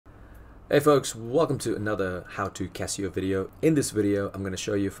Hey folks, welcome to another how to Casio video. In this video, I'm going to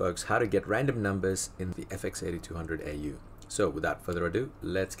show you folks how to get random numbers in the FX8200AU. So without further ado,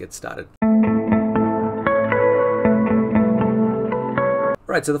 let's get started.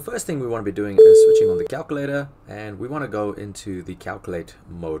 Right, so the first thing we want to be doing is switching on the calculator, and we want to go into the calculate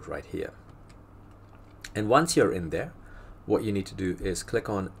mode right here. And once you're in there, what you need to do is click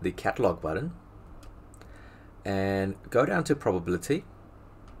on the catalog button and go down to probability.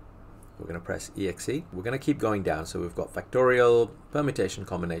 We're going to press EXE. We're going to keep going down. So we've got factorial, permutation,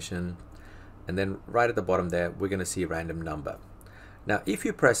 combination, and then right at the bottom there, we're going to see random number. Now, if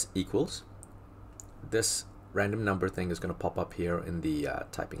you press equals, this random number thing is going to pop up here in the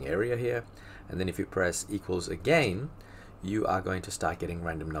typing area here. And then if you press equals again, you are going to start getting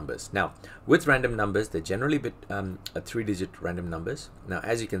random numbers. Now, with random numbers, they're generally a 3-digit random numbers. Now,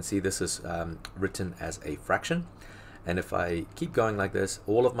 as you can see, this is written as a fraction. And if I keep going like this,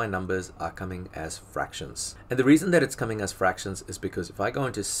 all of my numbers are coming as fractions. And the reason that it's coming as fractions is because if I go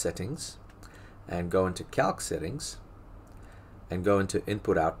into settings and go into calc settings and go into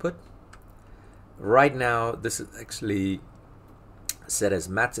input output, right now this is actually set as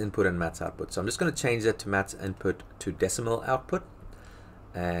maths input and maths output. So I'm just going to change that to maths input to decimal output.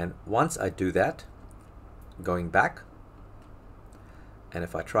 And once I do that, going back, and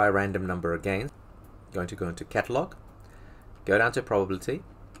if I try random number again, going to go into catalog, go down to probability,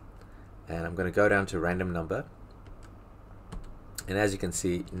 and I'm going to go down to random number, and as you can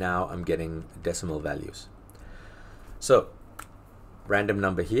see, now I'm getting decimal values. So random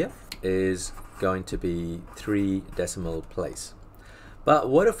number here is going to be 3 decimal place. But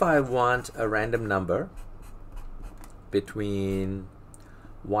what if I want a random number between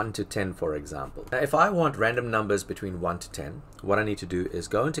 1 to 10, for example? Now, if I want random numbers between 1 to 10, what I need to do is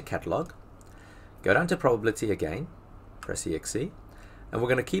go into catalog, go down to probability again, press EXE, and we're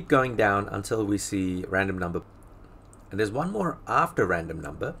going to keep going down until we see random number. And there's one more after random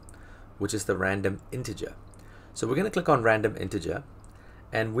number, which is the random integer. So we're going to click on random integer,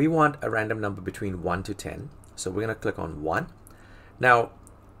 and we want a random number between 1 to 10. So we're going to click on 1. Now,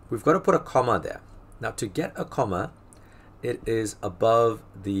 we've got to put a comma there. Now, to get a comma, it is above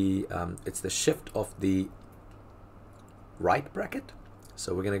the, it's the shift of the right bracket.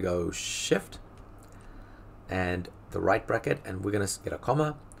 So we're going to go shift and the right bracket, and we're going to get a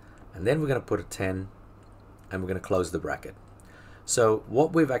comma, and then we're going to put a 10, and we're going to close the bracket. So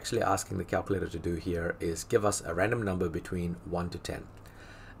what we're actually asking the calculator to do here is give us a random number between 1 to 10.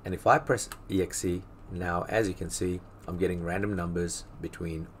 And if I press EXE, now as you can see, I'm getting random numbers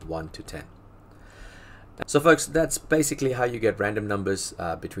between 1 to 10. So folks, that's basically how you get random numbers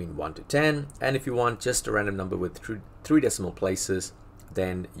between 1 to 10. And if you want just a random number with 3 decimal places,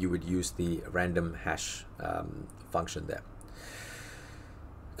 then you would use the random hash function there.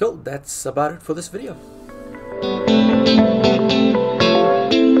 Cool, that's about it for this video.